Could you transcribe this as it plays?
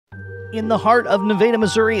In the heart of Nevada,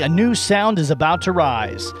 Missouri, a new sound is about to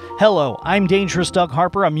rise. Hello, I'm Dangerous Doug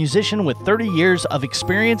Harper, a musician with 30 years of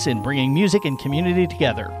experience in bringing music and community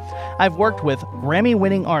together. I've worked with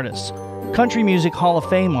Grammy-winning artists, Country Music Hall of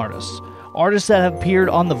Fame artists, artists that have appeared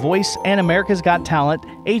on The Voice and America's Got Talent,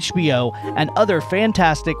 HBO, and other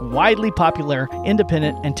fantastic, widely popular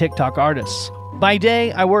independent and TikTok artists. By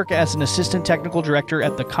day, I work as an assistant technical director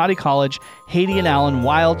at the Cottey College Haiti and Allen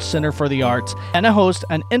Wild Center for the Arts, and I host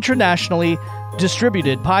an internationally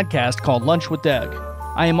distributed podcast called Lunch with Doug.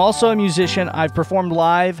 I am also a musician. I've performed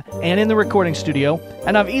live and in the recording studio,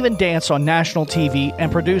 and I've even danced on national TV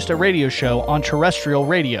and produced a radio show on terrestrial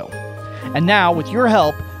radio. And now, with your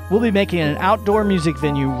help, we'll be making an outdoor music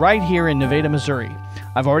venue right here in Nevada, Missouri.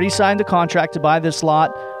 I've already signed a contract to buy this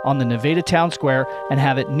lot on the Nevada Town Square and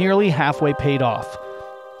have it nearly halfway paid off.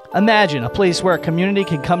 Imagine a place where a community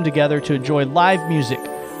can come together to enjoy live music,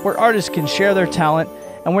 where artists can share their talent,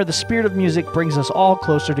 and where the spirit of music brings us all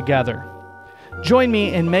closer together. Join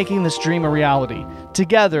me in making this dream a reality.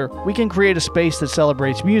 Together, we can create a space that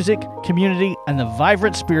celebrates music, community, and the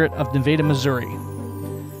vibrant spirit of Nevada, Missouri.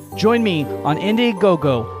 Join me on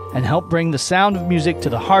Indiegogo and help bring the sound of music to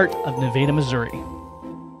the heart of Nevada, Missouri.